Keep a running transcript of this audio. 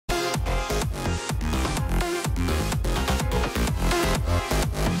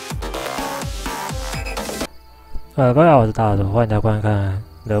各位好，我是大头，欢迎大家观看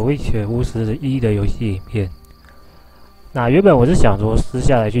《The Witcher 巫师1》的游戏影片。那原本我是想说私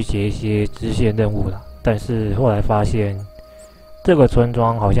下来去解一些支线任务啦，但是后来发现这个村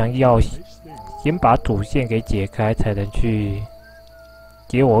庄好像要先把主线给解开，才能去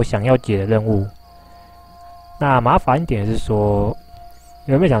解我想要解的任务。那麻烦一点是说，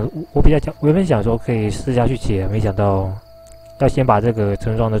原本想说可以私下去解，没想到要先把这个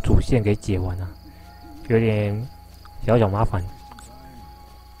村庄的主线给解完了，有点小麻烦。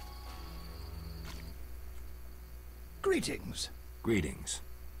 Greetings. Greetings.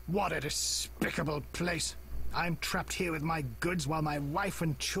 What a despicable place. I'm trapped here with my goods while my wife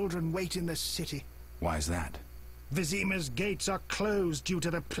and children wait in the city. Why's that? Vizima's gates are closed due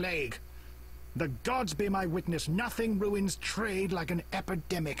to the plague. The gods be my witness, nothing ruins trade like an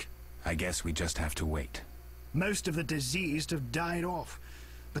epidemic. I guess we just have to wait. Most of the diseased have died off,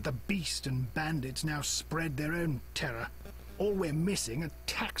 but the beast and bandits now spread their own terror. All we're missing are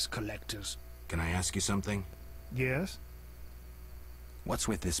tax collectors. Can I ask you something? Yes? What's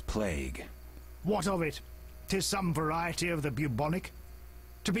with this plague? What of it? 'Tis some variety of the bubonic.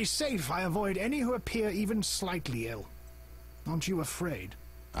 To be safe, I avoid any who appear even slightly ill. Aren't you afraid?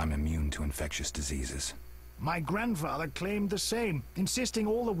 I'm immune to infectious diseases. My grandfather claimed the same, insisting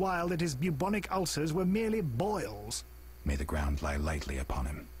all the while that his bubonic ulcers were merely boils. May the ground lie lightly upon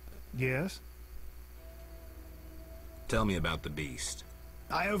him. Yes? Tell me about the beast.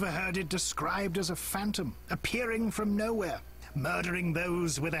 I overheard it described as a phantom, appearing from nowhere, murdering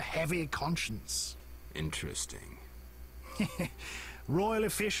those with a heavy conscience. Interesting. Royal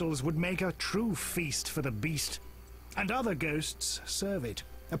officials would make a true feast for the beast, and other ghosts serve it,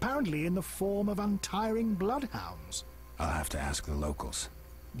 apparently in the form of untiring bloodhounds. I'll have to ask the locals.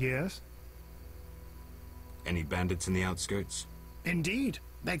 Yes? Any bandits in the outskirts? Indeed.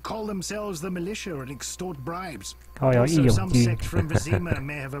 They call themselves the militia and extort bribes. 靠，要义 Also, 勇 some 军。 sect from Vizima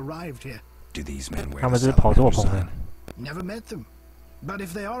may have arrived here. Do these men wear 他 the 们是跑错棚 Salamander 了 sign?。 Never met them. But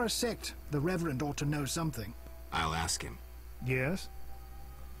if they are a sect, the Reverend ought to know something. I'll ask him. Yes?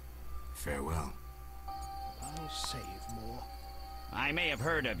 Farewell. I'll save more. I may have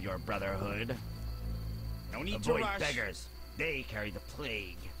heard of your brotherhood. No need to Avoid rush. beggars. They carry the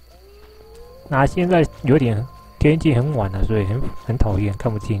plague. 那现在有点天气很晚了，所以很讨厌，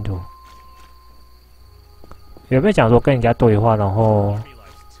看不清楚。有没有想说跟人家对话，然后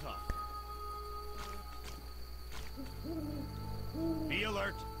Be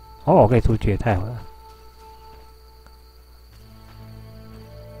alert. 哦，我可以出去，太好了。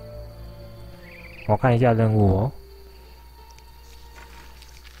我看一下任务哦。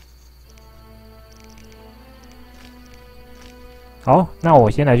好，那我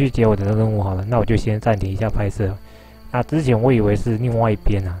先来去解我的任务好了。那我就先暂停一下拍摄。那之前我以为是另外一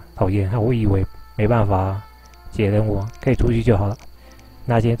边啊，讨厌！我以为没办法解任务，可以出去就好了。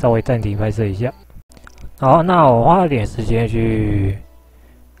那先稍微暂停拍摄一下。好，那我花了点时间去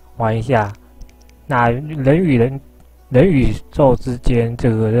玩一下。那人与兽之间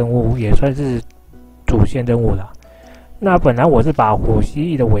这个任务也算是主线任务了。那本来我是把火蜥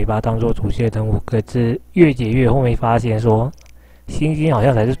蜴的尾巴当做主线任务，可是越解越后面发现说。 星星好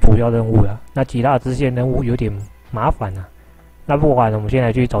像才是主要任务了，那其他支线任务有点麻烦啊。那不管了，我们先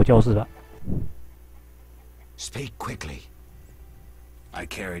来去找教室吧。 Speak quickly. I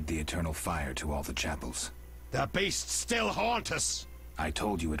carried the eternal fire to all the chapels. The beasts still haunt us. I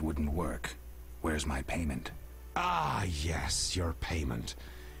told you it wouldn't work. Where's my payment? Ah, yes, your payment.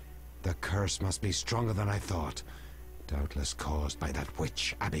 The curse must be stronger than I thought. Doubtless caused by that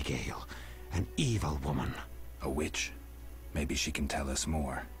witch, Abigail. An evil woman. A witch? Maybe she can tell us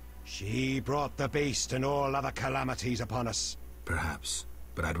more. She brought the beast and all other calamities upon us. Perhaps,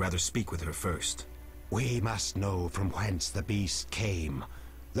 but I'd rather speak with her first. We must know from whence the beast came.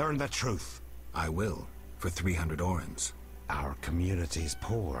 Learn the truth. I will, for 300 orens. Our community's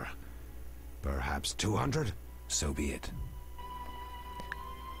poor. Perhaps 200? So be it.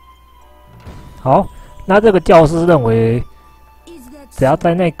 好，那这个教师认为，只要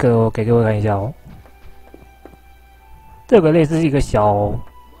在那个，给各位看一下哦。 这个类似一个小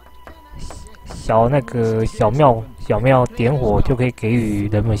庙点火就可以给予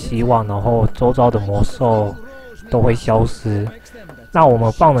人们希望，然后周遭的魔兽都会消失。那我们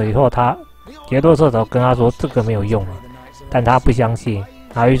放了以后，杰洛社长跟他说这个没有用了，但他不相信，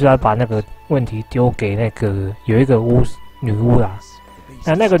然后于是他把那个问题丢给那个有一个女巫啦。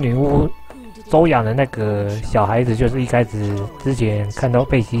那个女巫收养的那个小孩子，就是一开始之前看到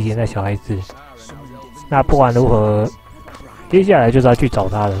被袭击的小孩子。那不管如何。 接下来就是要去找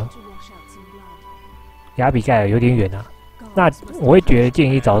他了。亚比盖尔有点远啊，那我会觉得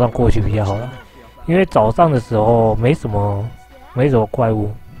建议早上过去比较好了，因为早上的时候没什么怪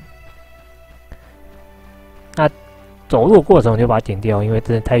物。那走路过程就把它剪掉，因为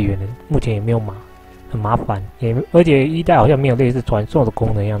真的太远了，目前也没有马，很麻烦，而且1代好像没有类似传送的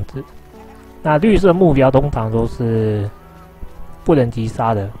功能样子。那绿色目标通常都是不能击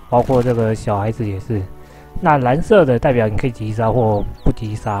杀的，包括这个小孩子也是。那蓝色的代表你可以击杀或不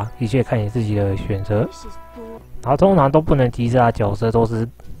击杀，一切看你自己的选择。然后通常都不能击杀的角色都是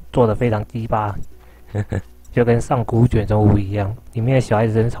做的非常鸡巴，就跟上古卷轴5一样，里面的小孩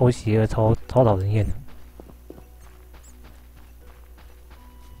子真超邪恶、超讨人厌的。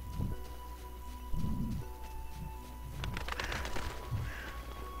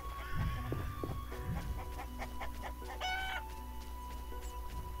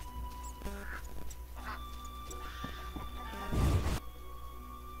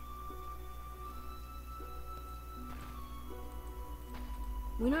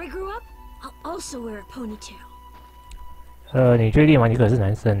When I grow up, I'll also wear a ponytail. 你确定吗？你可是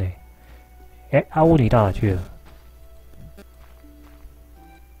男生呢。哎，阿乌你到哪去了？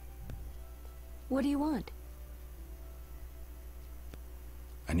 What do you want?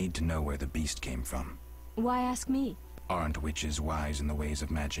 I need to know where the beast came from. Why ask me? Aren't witches wise in the ways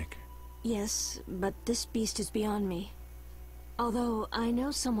of magic? Yes, but this beast is beyond me. Although I know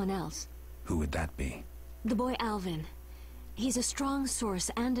someone else. Who would that be? The boy Alvin. He's a strong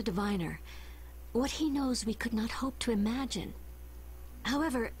source and a diviner. What he knows we could not hope to imagine.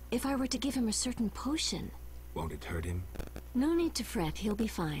 However, if I were to give him a certain potion... Won't it hurt him? No need to fret, he'll be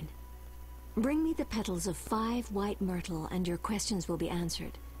fine. Bring me the petals of 5 white myrtle and your questions will be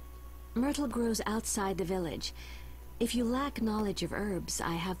answered. Myrtle grows outside the village. If you lack knowledge of herbs,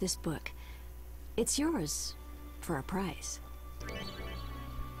 I have this book. It's yours, for a price.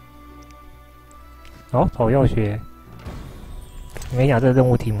 哦，草药学。我跟你讲，这个任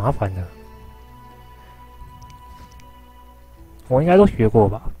务挺麻烦的。我应该都学过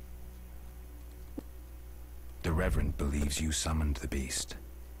吧。The Reverend believes you summoned the beast.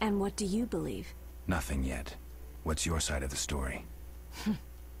 And what do you believe? Nothing yet. What's your side of the story?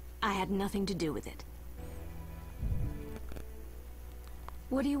 I had nothing to do with it.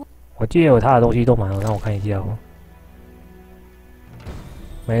 What do you want? 我记得有他的东西都买了，让我看一下哦。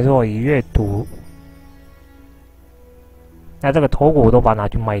没错，已阅读。那这个头骨我都把它拿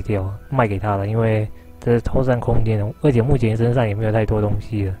去卖掉，卖给他了，因为这是超占空间的，而且目前身上也没有太多东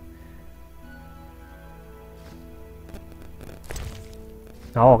西了。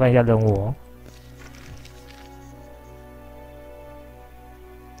然后我看一下任务哦。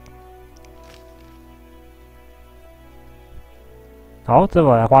好，这个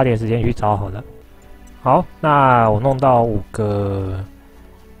我来花点时间去找好了。好，那我弄到5个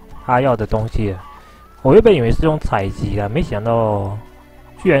他要的东西了。我原本以为是用采集的，没想到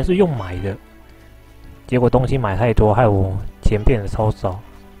居然是用买的。结果东西买太多，害我钱变得超少。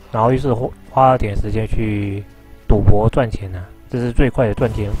然后于是花了点时间去赌博赚钱呢，这是最快的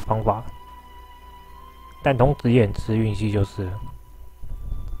赚钱方法。但同时也很吃运气就是了。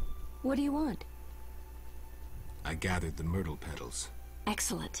What do you want? I gathered the myrtle petals.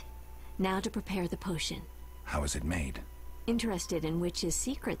 Excellent. Now to prepare the potion. How is it made? Interested in witches'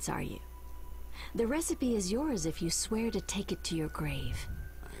 secrets, are you? The recipe is yours if you swear to take it to your grave.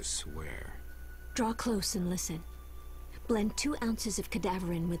 I swear. Draw close and listen. Blend 2 ounces of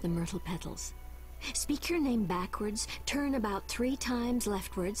cadaverine with the myrtle petals. Speak your name backwards, turn about 3 times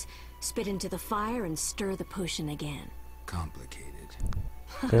leftwards, spit into the fire and stir the potion again. Complicated.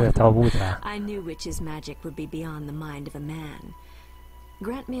 真的超复杂。I knew witches' magic would be beyond the mind of a man.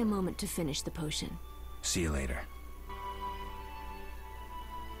 Grant me a moment to finish the potion. See you later.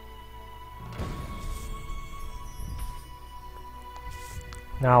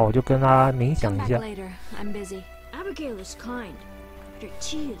 那我就跟他冥想 Come 一 back 下。 later. I'm busy. Abigail is kind, but her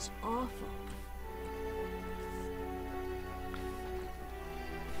tea is awful.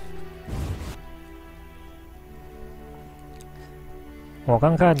 我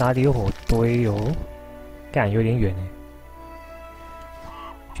刚看哪里有火堆哦，干有点远呢。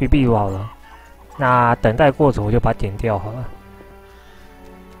去壁炉好了。那等待过程我就把它剪掉好了。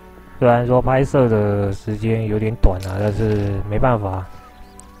虽然说拍摄的时间有点短啊，但是没办法，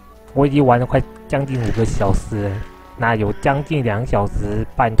我已经玩了快将近5个小时了，那有将近2小时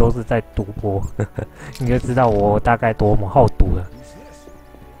半都是在赌博，你就知道我大概多么好赌了。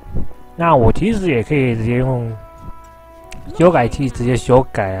那我其实也可以直接用修改器直接修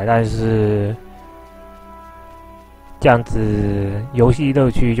改啊，但是这样子游戏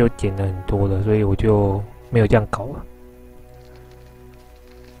乐趣就减了很多了，所以我就没有这样搞了。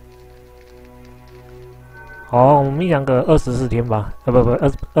好，我们讲个24天吧，不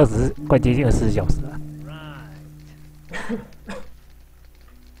，24快接近24小时了。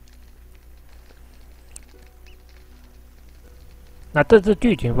那这次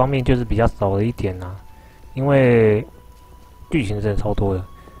剧情方面就是比较少了一点啦，因为剧情真的超多的。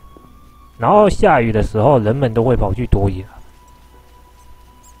然后下雨的时候，人们都会跑去躲野。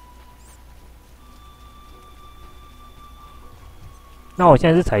那我现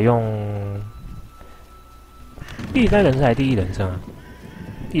在是采用第三人称还是第一人称啊？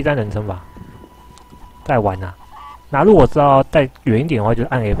第三人称吧，在玩啊。那如果是要再远一点的话，就是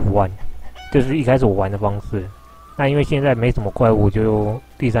按 F1，就是一开始我玩的方式。那因为现在没什么怪物，就用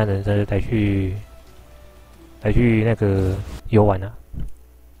第三人称来去那个游玩了。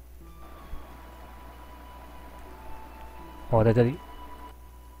我在这里。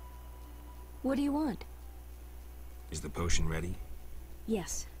What do you want? Is the potion ready?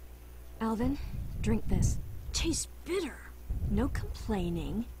 Yes. Alvin, drink this. Tastes bitter. No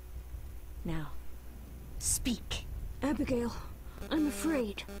complaining. Now, speak. Abigail, I'm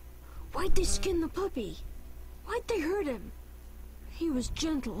afraid. Why'd they skin the puppy? Why'd they hurt him? He was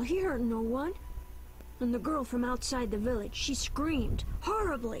gentle. He hurt no one. And the girl from outside the village, she screamed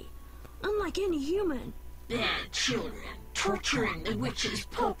horribly, unlike any human. Bad children, torturing the witch's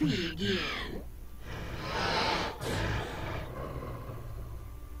puppy again.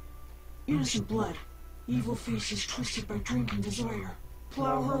 Innocent blood. Evil faces twisted by drink and desire.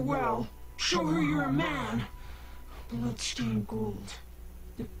 Plow her well. Show her you're a man. Blood-stained gold.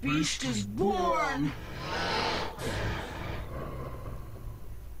 The beast is born!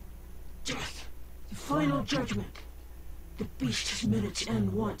 Death. The final judgment. The beast has met its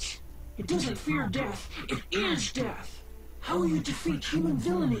end once. It doesn't fear death. It is death. How will you defeat human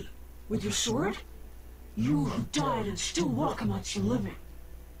villainy? With your sword? You who died and still walk amongst the living.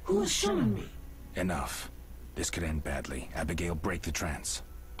 Who has summoned me? Enough. This could end badly. Abigail, break the trance.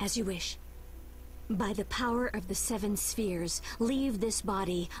 As you wish. By the power of the 7 spheres, leave this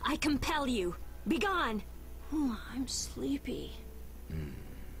body. I compel you. Be gone! I'm sleepy.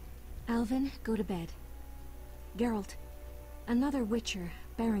 Alvin, go to bed. Geralt, another Witcher,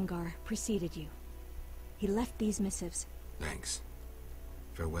 Berengar, preceded you. He left these missives. Thanks.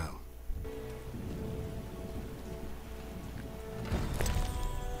 Farewell.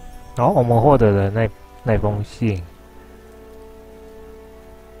 然后我们获得了那封信。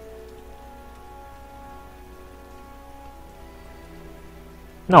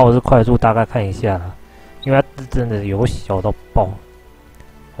那我是快速大概看一下啦，因为它真的有小到爆。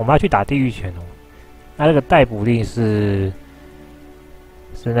我们要去打地狱拳哦。那个逮捕令是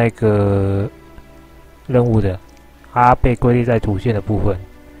那个任务的，它被归类在主线的部分。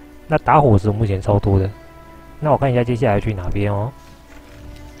那打火石目前超多的。那我看一下接下来去哪边哦。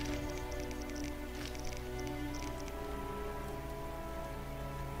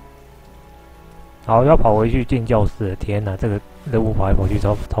好，要跑回去进教室，天哪，这个任务跑来跑去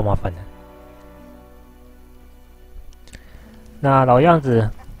超麻烦的。那老样子，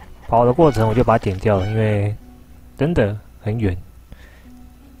跑的过程我就把它剪掉了，因为真的很远。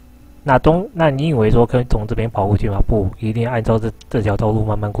那你以为说可以从这边跑过去吗？不，一定要按照这条道路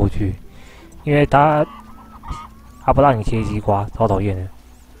慢慢过去，因为它不让你切西瓜，超讨厌的。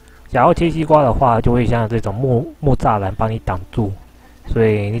假如切西瓜的话，就会像这种木栅栏帮你挡住。所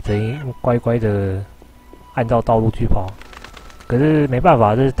以你只能乖乖的按照道路去跑，可是没办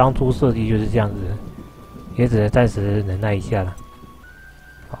法，这是当初设计就是这样子，也只能暂时忍耐一下了。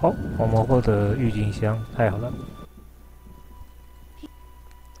好，我们获得郁金香，太好了。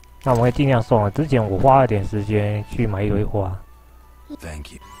那我们会尽量送啊。之前我花了点时间去买一堆花。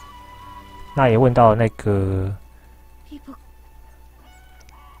Thank you. 那也问到那个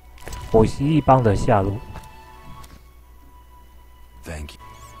火蜥蜴帮的下落。Thank you.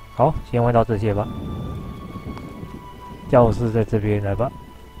 好，先问到这些吧。教室在这边，来吧。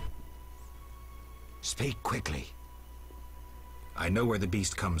Speak quickly. I know where the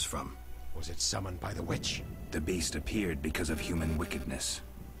beast comes from. Was it summoned by the witch? The beast appeared because of human wickedness.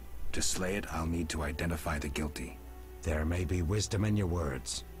 To slay it, I'll need to identify the guilty. There may be wisdom in your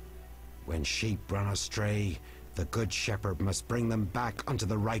words. When sheep run astray, the good shepherd must bring them back onto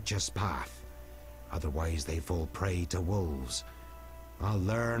the righteous path. Otherwise they fall prey to wolves. I'll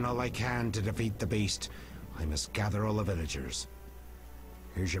learn all I can to defeat the beast. I must gather all the villagers.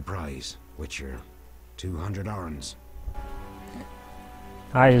 Here's your prize, Witcher. 200 orens.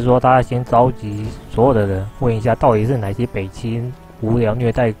 他是说他先召集所有的人，问一下到底是哪些北青无聊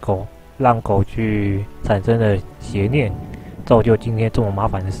虐待狗，让狗去产生了邪念，造就今天这么麻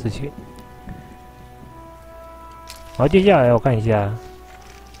烦的事情。好，接下来我看一下。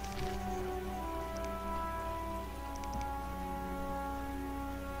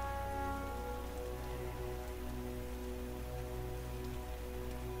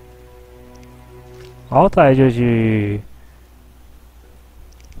好，再来就去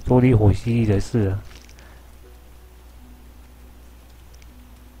处理火蜥蜴的事了。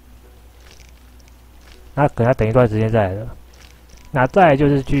那可能要等一段时间再来了。那再来就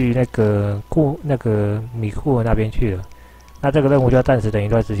是去那个米库那边去了。那这个任务就要暂时等一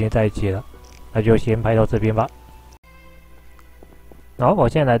段时间再接了。那就先拍到这边吧。然后我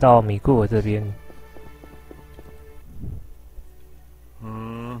现在来到米库这边。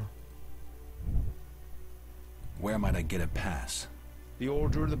Where might I get a pass? The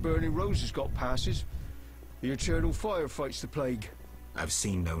Order of the Burning Roses got passes. The Eternal Fire fights the plague. I've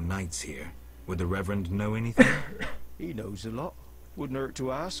seen no knights here. Would the Reverend know anything? He knows a lot. Wouldn't hurt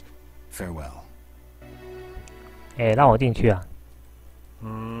to ask. Farewell. 让我进去啊。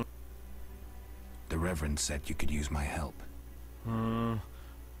The Reverend said you could use my help.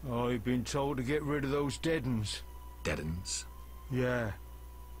 I've been told to get rid of those deadens. Deadens? Yeah.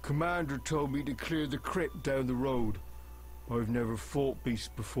 Commander told me to clear the crypt down the road. I've never fought beasts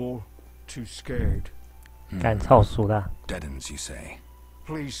before. Too scared. 干操熟的。Deadens, you say?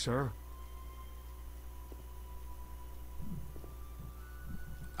 Please, sir.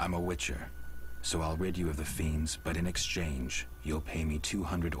 I'm a witcher, so I'll rid you of the fiends, but in exchange, you'll pay me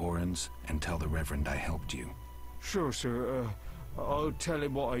 200 orens and tell the Reverend I helped you. Sure, sir. I'll tell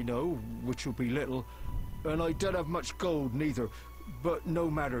him what I know, which will be little, and I don't have much gold neither. But no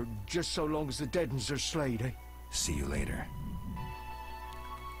matter, just so long as the deadens are slayed, eh? See you later.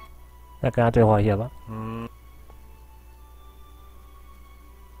 再跟他对话一下吧。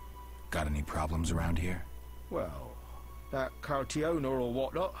Got any problems around here? Well, that Cartiona or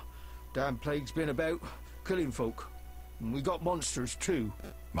whatnot. Damn plague's been about, killing folk. And we got monsters too.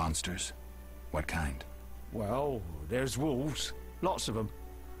 Monsters? What kind? Well, there's wolves. Lots of them.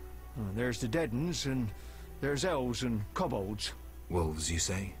 And there's the deadens, and there's elves and kobolds. Wolves, you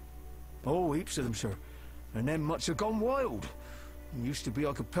say? Oh, heaps of them, sir. And them much have gone wild. Used to be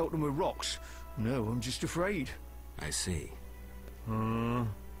I could pelt them with rocks. No, I'm just afraid. I see.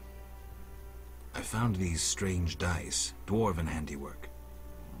 I found these strange dice, dwarven handiwork.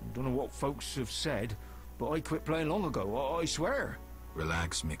 Don't know what folks have said, but I quit playing long ago, I swear.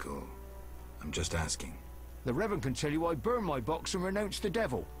 Relax, Mikkel. I'm just asking. The Reverend can tell you I burned my box and renounced the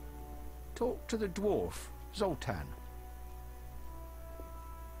devil. Talk to the dwarf, Zoltan.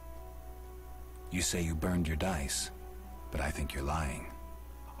 You say you burned your dice, but I think you're lying.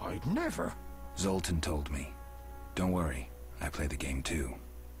 I'd never. Zoltan told me. Don't worry, I play the game too.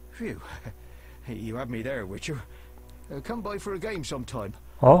 Phew. You had me there, Witcher. Come by for a game sometime.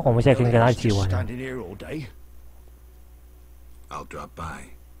 哦，我们现在可以跟他一起玩了。 Standing here all day. I'll drop by.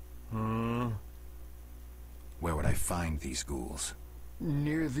 Where would I find these ghouls?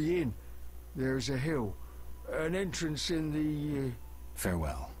 Near the inn. There's a hill. An entrance in the...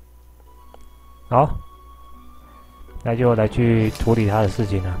 Farewell. 好，那就来去处理他的事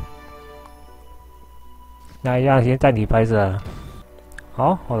情了。那一样先暂停拍摄。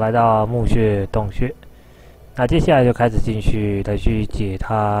好，我来到墓穴洞穴。那接下来就开始进去来去解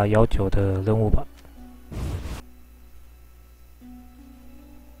他要求的任务吧。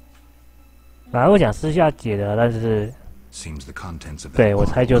本来我想私下解的，但是，对我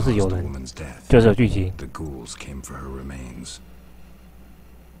猜就是有人，就是有剧情。 The ghouls came for her remains.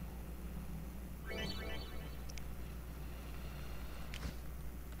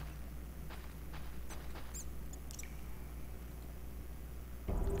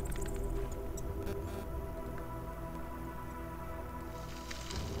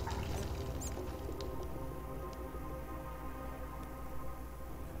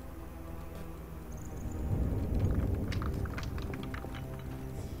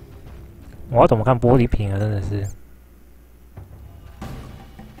 我要怎么看玻璃瓶啊？真的是。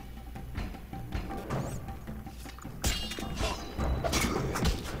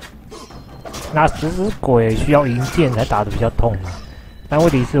那食死鬼需要银剑才打得比较痛啊，但问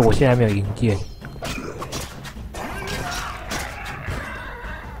题是我现在没有银剑。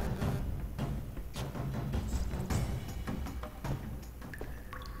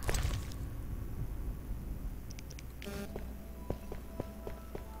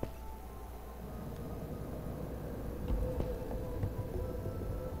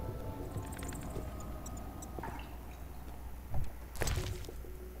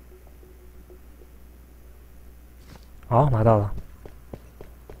好，拿到了。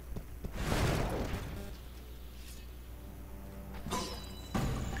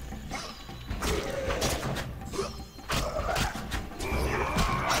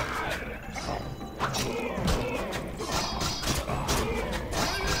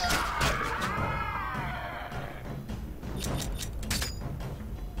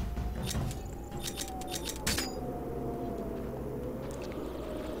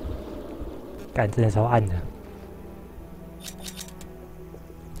干真的超暗的。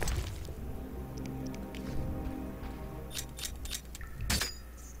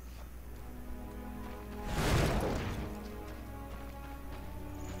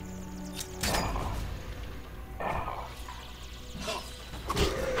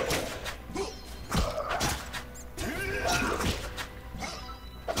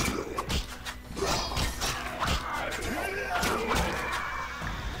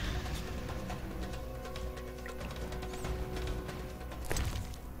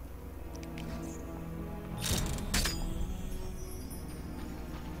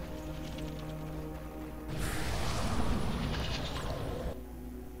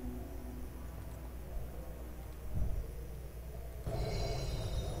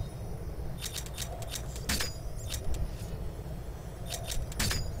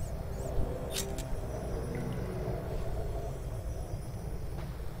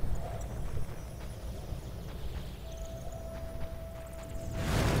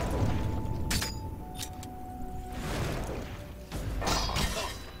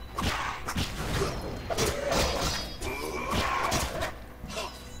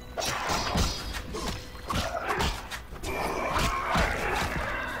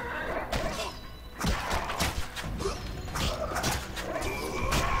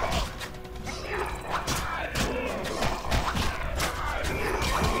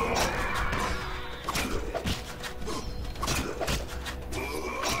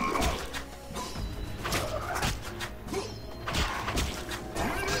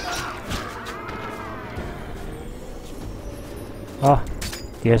好，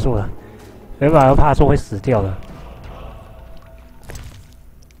结束了。原本怕说会死掉了。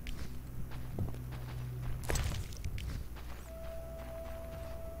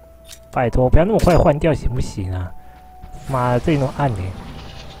拜托，不要那么快换掉，行不行啊？妈的，这种暗点。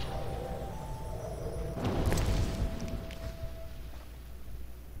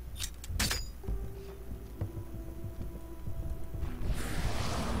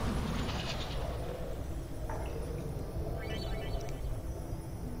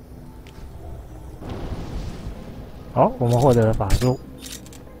好，我们获得了法术。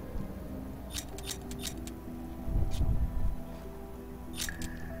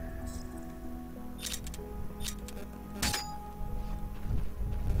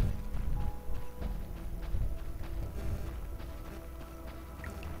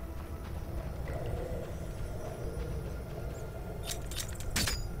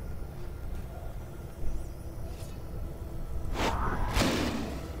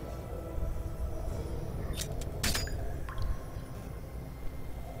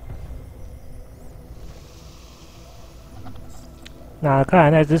那看来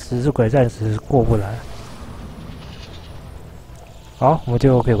那只食尸鬼暂时过不来。好，我们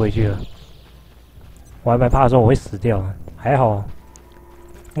就可以回去了。我还蛮怕说我会死掉的，还好，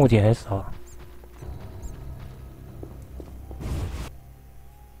目前很少。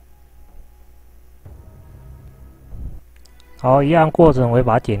好，一样过程我会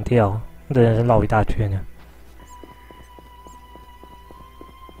把它剪掉，真的是绕一大圈呢。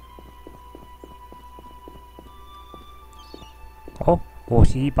哦，我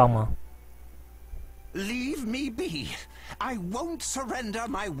是一帮吗？ Leave me be. I won't surrender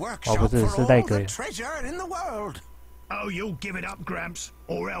my 哦， workshop 不是， for 是 all 带 the 哥。 treasure in the world. Oh, you'll give it up, Gramps,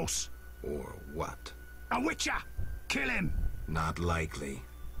 or else. Or what? A witcher! Kill him! Not likely.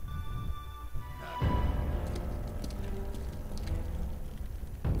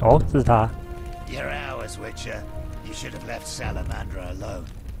 哦，是他。 You're ours, Witcher. You should have left Salamander alone.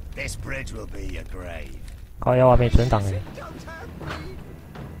 This bridge will be your grave. 靠腰还没存档耶。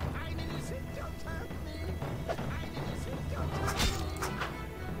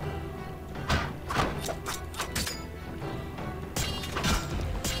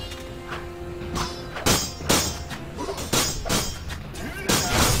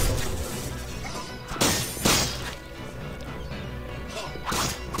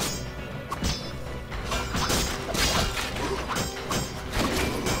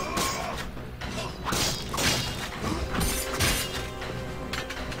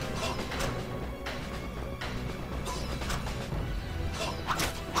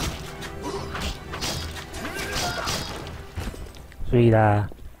 所以啦，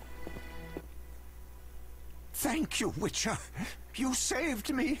 Thank you, Witcher. You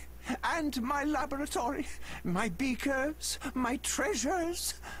saved me and my laboratory, my beakers, my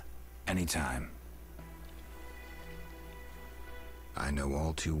treasures. Anytime. I know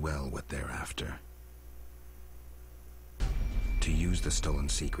all too well what they're after. To use the stolen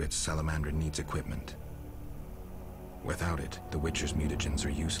secrets, Salamander needs equipment. Without it, the Witcher's mutagens are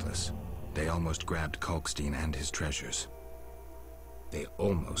useless. They almost grabbed Kalkstein and his treasures. They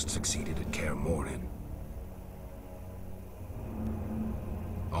almost succeeded at Kaer Morhen.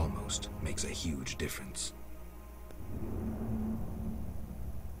 Almost makes a huge difference.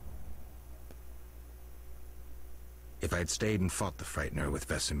 If I'd stayed and fought the Frightener with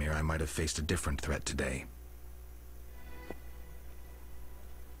Vesemir, I might have faced a different threat today.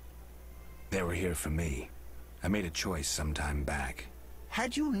 They were here for me. I made a choice some time back.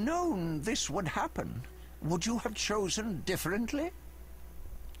 Had you known this would happen, would you have chosen differently?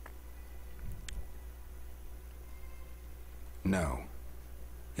 No.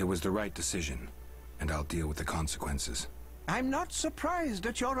 It was the right decision, and I'll deal with the consequences. I'm not surprised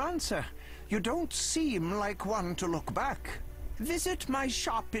at your answer. You don't seem like one to look back. Visit my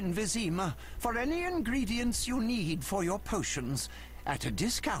shop in Vizima for any ingredients you need for your potions at a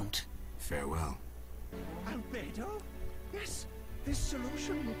discount. Farewell. Albedo? Yes, this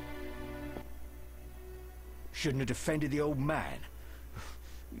solution... Shouldn't have defended the old man.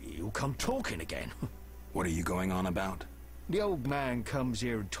 You'll come talking again. What are you going on about? The old man comes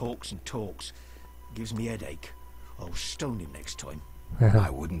here and talks. Gives me a headache. I'll stone him next time. I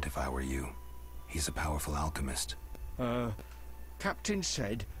wouldn't if I were you. He's a powerful alchemist. Captain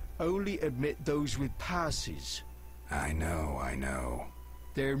said only admit those with passes. I know.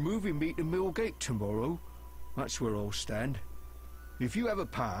 They're moving me to Millgate tomorrow. That's where I'll stand. If you have a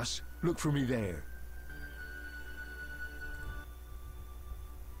pass, look for me there.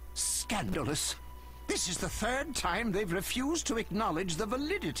 Scandalous. This is the third time they've refused to acknowledge the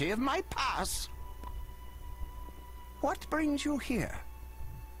validity of my pass. What brings you here?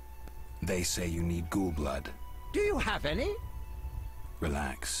 They say you need ghoul blood. Do you have any?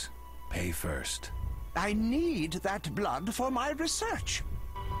 Relax. Pay first. I need that blood for my research.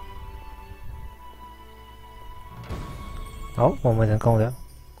 好，我们成功了。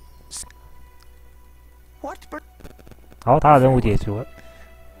 What? 好，他的任务解除了。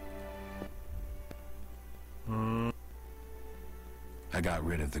 I got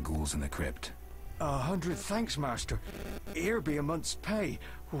rid of the ghouls in the crypt. 100 thanks, Master. Here be a month's pay.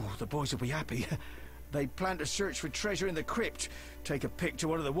 Oh, the boys will be happy. They plan to search for treasure in the crypt. Take a pick to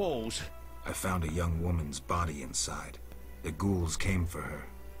one of the walls. I found a young woman's body inside. The ghouls came for her.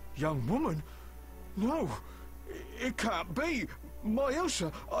 Young woman? No, it can't be. My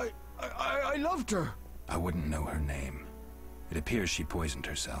Ilsa, I loved her. I wouldn't know her name. It appears she poisoned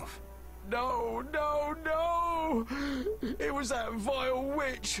herself. No! It was that vile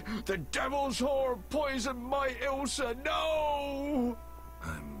witch! The devil's whore poisoned my Ilsa! No!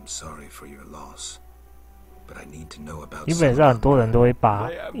 I'm sorry for your loss, but I need to know about. 基本上很多人都会把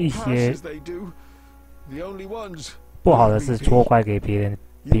一些不好的事错怪给别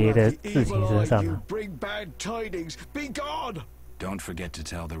的事情身上。Don't forget to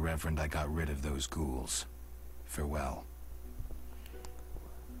tell the Reverend I got rid of those ghouls. Farewell.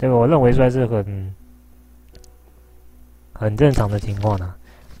 这个我认为算是很正常的情况啦，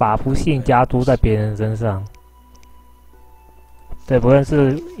把不幸加诸在别人身上，对，不论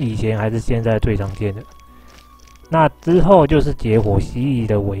是以前还是现在最常见的。那之后就是结火蜥蜴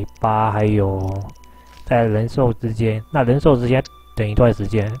的尾巴，还有在人兽之间。那人兽之间等一段时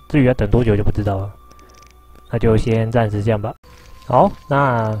间，至于要等多久就不知道了。那就先暂时这样吧。好，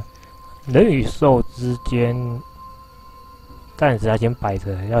那人与兽之间。 暂时还先摆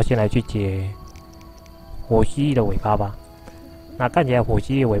着，要先来去解火蜥蜴的尾巴吧。那看起来火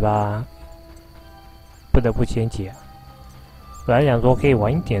蜥蜴尾巴不得不先解。本来想说可以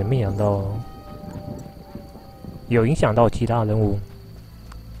晚一点，没想到有影响到其他人物。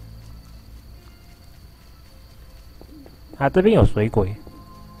啊，这边有水鬼。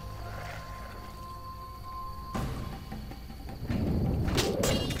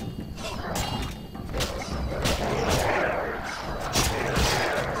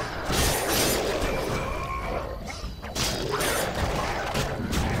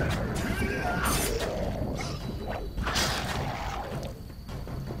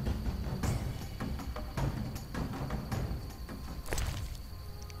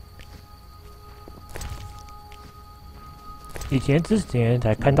 之前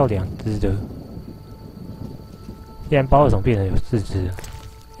才看到2只的，现在不知道为什么变成有4只了，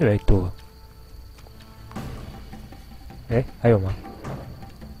越来越多了。哎，还有吗？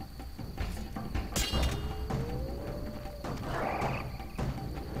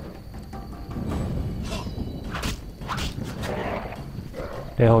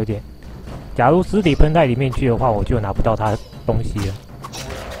最后一点，假如尸体喷在里面去的话，我就拿不到它东西了。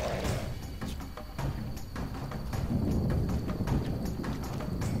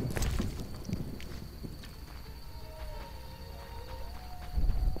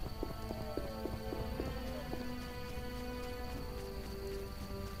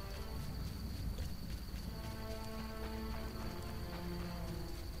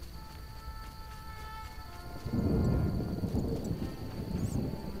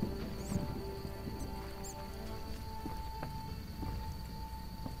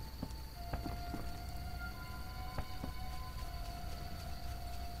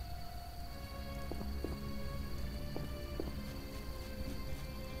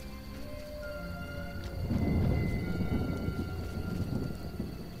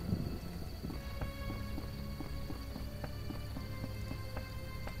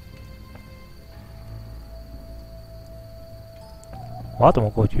我要怎么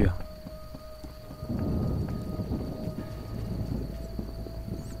过去啊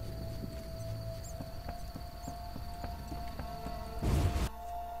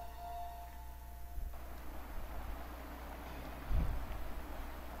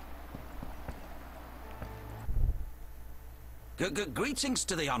？Greetings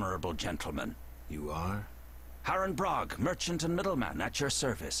to the honorable gentleman. You are? Harren Brog, merchant and middleman, at your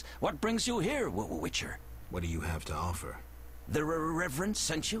service. What brings you here, Witcher? What do you have to offer? The Reverend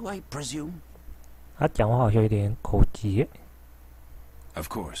sent you, I presume? 他讲话好像有点口急耶。Of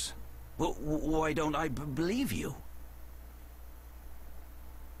course. Well, why don't I believe you?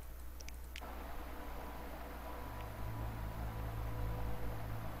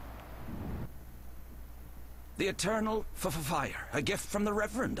 The eternal fire, a gift from the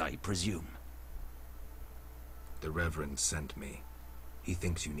Reverend, I presume. The Reverend sent me. He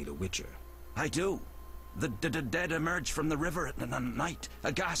thinks you need a witcher. I do. The dead emerge from the river at night.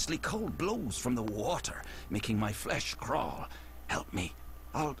 A ghastly cold blows from the water, making my flesh crawl. Help me.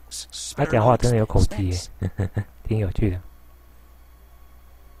 I'll 他 spare 讲 no 话真的有口技耶 expense.，挺有趣的。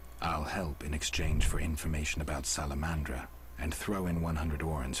 I'll help in exchange for information about Salamandra, and throw in 100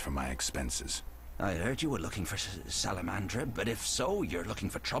 orens for my expenses. I heard you were looking for Salamandra, but if so, you're looking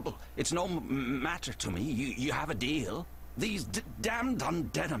for trouble. It's no matter to me. You have a deal. These damned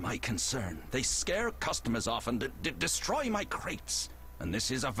undead are my concern. They scare customers off and destroy my crates. And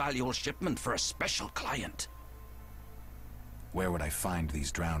this is a valuable shipment for a special client. Where would I find these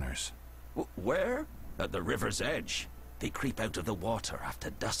drowners? Where? At the river's edge. They creep out of the water after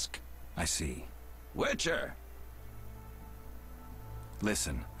dusk. I see. Witcher!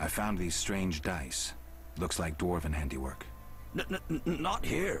 Listen, I found these strange dice. Looks like dwarven handiwork. Not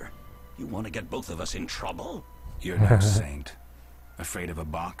here. You want to get both of us in trouble? You're no saint. Afraid of a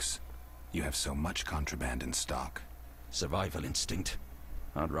box? You have so much contraband in stock. Survival instinct.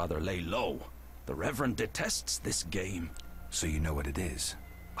 I'd rather lay low. The Reverend detests this game. So you know what it is?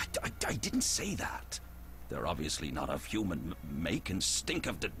 I didn't say that. They're obviously not of human make and stink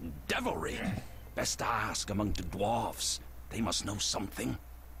of devilry. Best ask among the dwarves. They must know something.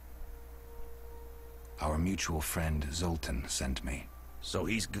 Our mutual friend Zoltan sent me. So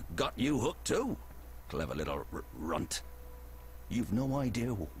he's got you hooked too? Clever little runt. You've no idea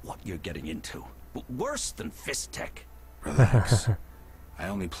what you're getting into. Worse than fist tech. Relax. I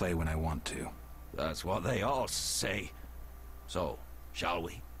only play when I want to. That's what they all say. So, shall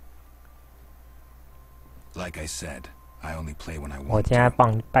we? Like I said, I only play when I 我 want 现在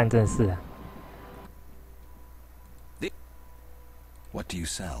to. 办正事啊。 What do you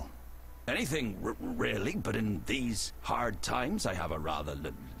sell? Anything, really, but in these hard times I have a rather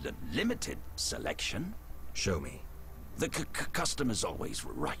limited selection. Show me. The customer's always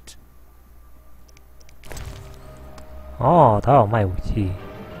right. 哦，他有卖武器，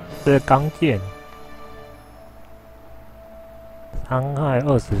这是钢剑，伤害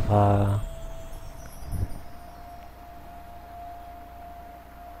20%。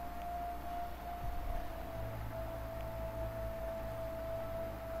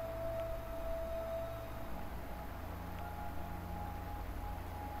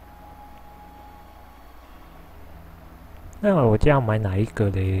那我这样买哪一个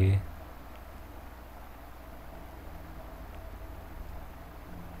嘞？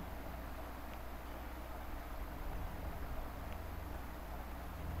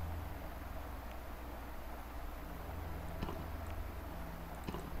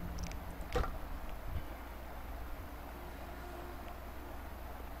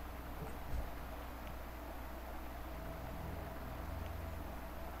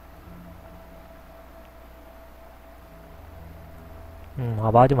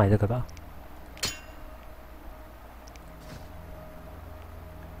好吧，就买这个吧。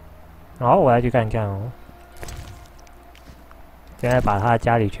然后我要去看看哦。现在把他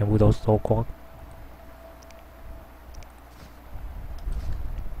家里全部都收光。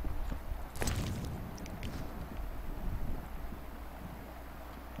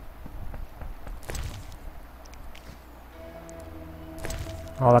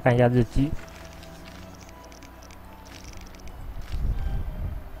好，我来看一下日记。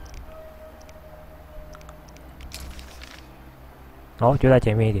 好，就在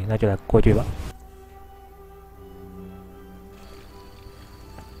前面一点，那就来过去吧。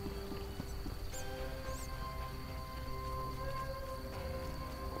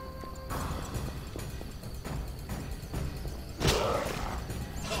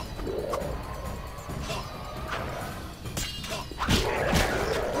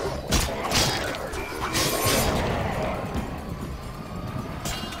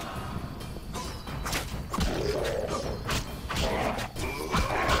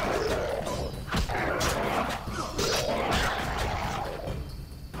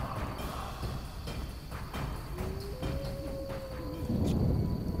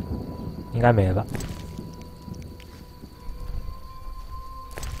该没了吧？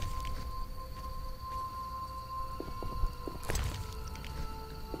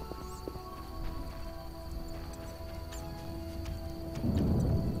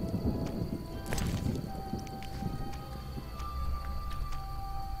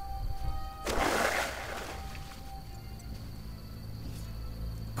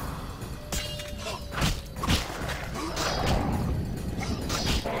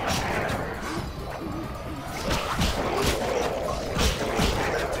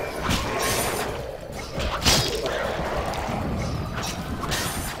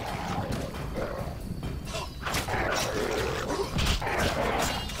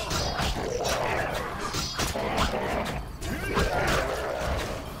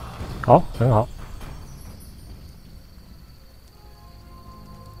好，很好。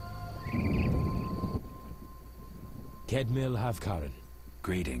Kedmil Havkaran.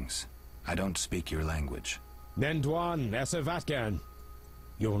 Greetings. I don't speak your language. Nendwan Esavatgan.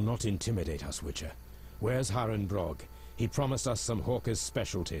 You'll not intimidate us, Witcher. Where's Haran Brog? He promised us some Hawker's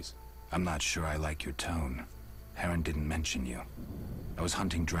specialties. I'm not sure I like your tone. Haran didn't mention you. I was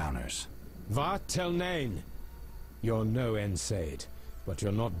hunting drowners. Vat tel nain. You're no Ensaid, but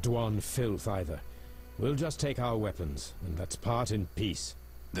you're not Dwan filth either. We'll just take our weapons, and let's part in peace.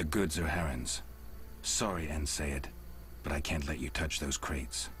 The goods are Haran's. Sorry, Ensaid, but I can't let you touch those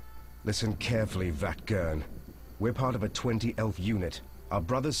crates. Listen carefully, Vatgern. We're part of a 20-elf unit. Our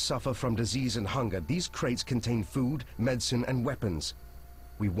brothers suffer from disease and hunger. These crates contain food, medicine, and weapons.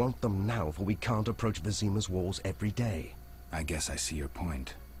 We want them now, for we can't approach Vizima's walls every day. I guess I see your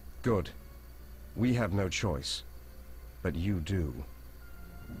point. Good. We have no choice. But you do.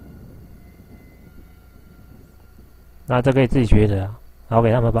 那这可以自己学的啊，然后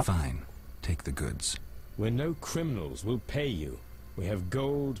给他们吧。 Fine. Take the goods. We're no criminals. We'll pay you. We have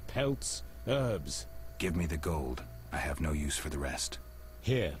gold, pelts, herbs. Give me the gold. I have no use for the rest.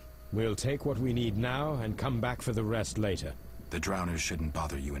 Here. We'll take what we need now and come back for the rest later. The drowners shouldn't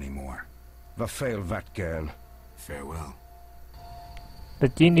bother you anymore. Vafail Vatgern. Farewell. 这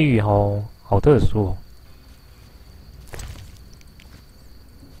经历好特殊哦。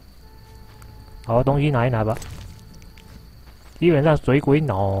好，东西拿一拿吧。基本上水鬼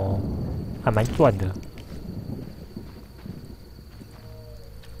脑还蛮赚的。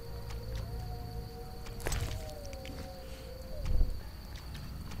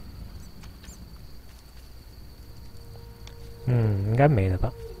应该没了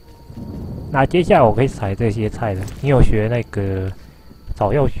吧？那接下来我可以采这些菜的。你有学那个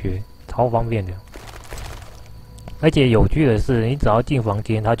草药学，超方便的。而且有趣的是，你只要进房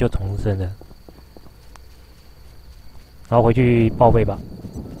间，它就重生了。然后回去报备吧。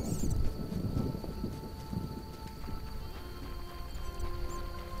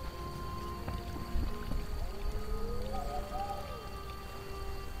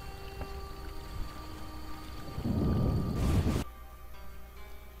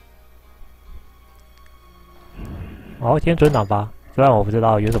好，先存档吧，虽然我不知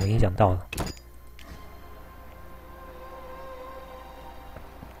道有什么影响到了。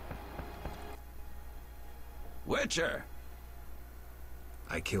Witcher!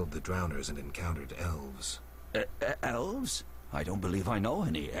 I killed the drowners and encountered elves. Elves? I don't believe I know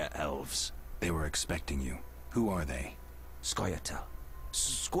any elves. They were expecting you. Who are they? Scoia'tael.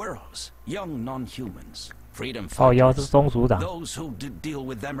 Squirrels. Young non-humans. Freedom 靠腰是 fighters. 松鼠党。 Those who deal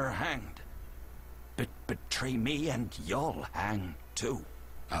with them are hanged. Betray me and you'll hang too.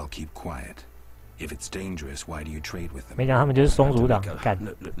 I'll keep quiet. If it's dangerous, why do you trade with them? 没想到他们就是松鼠党，干！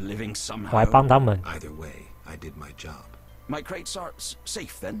 Living 我还 somehow. 帮他们。 Either way, I did my job. My crates are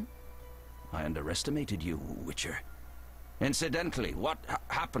safe then? I underestimated you, Witcher. Incidentally, what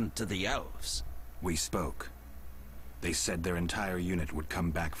happened to the elves? We spoke. They said their entire unit would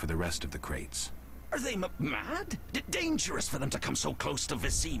come back for the rest of the crates. Are they mad? Dangerous for them to come so close to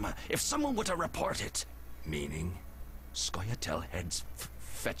Vizima. If someone were to report it. Meaning? Scoia'tael heads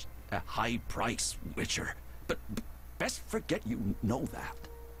fetch a high price, Witcher. But best forget you know that.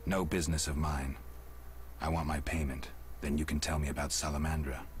 No business of mine. I want my payment. Then you can tell me about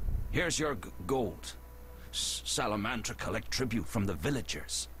Salamandra. Here's your gold. Salamandra collect tribute from the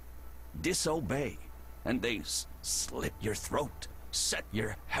villagers. Disobey, and they slit your throat, set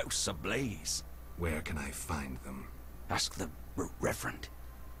your house ablaze. Where can I find them? Ask the Reverend.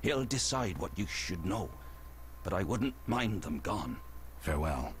 He'll decide what you should know. But I wouldn't mind them gone.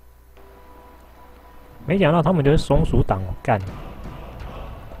 Farewell. 没想到他们就是松鼠党哦，干！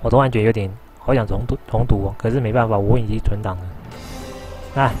我突然觉得有点好想重读哦，可是没办法，我已经存档了。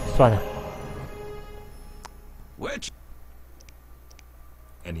哎，算了。Which?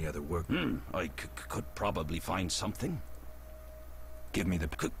 Any other work? I could probably find something. Give me the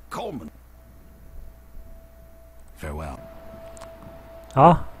Coleman. Farewell.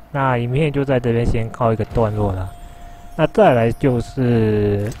 好，那影片就在这边先告一个段落了。那再来就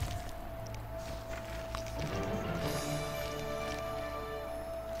是，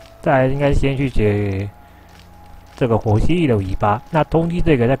再来应该先去解这个火蜥蜴的尾巴。那通缉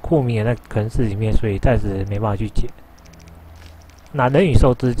这个在库米的那城市里面，所以暂时没办法去解。那人与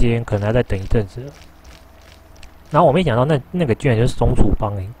兽之间可能要再等一阵子了。然后我没想到那个居然就是松鼠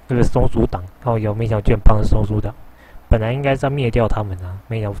帮那个松鼠党，然后有没想到居然帮的松鼠党。本来应该是要灭掉他们啊，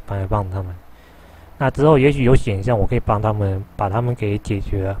没想到反而帮他们。那之后也许有选项，我可以帮他们把他们给解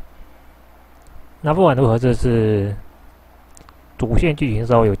决了。那不管如何，这是主线剧情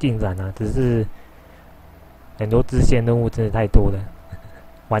稍微有进展啊，只是很多支线任务真的太多了，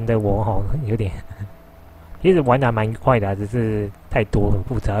玩的我有点，其实玩的还蛮愉快的，只是太多很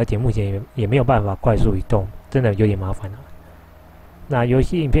复杂，而且目前也没有办法快速移动，真的有点麻烦了。那游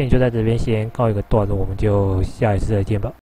戏影片就在这边先告一个段落，我们就下一次再见吧。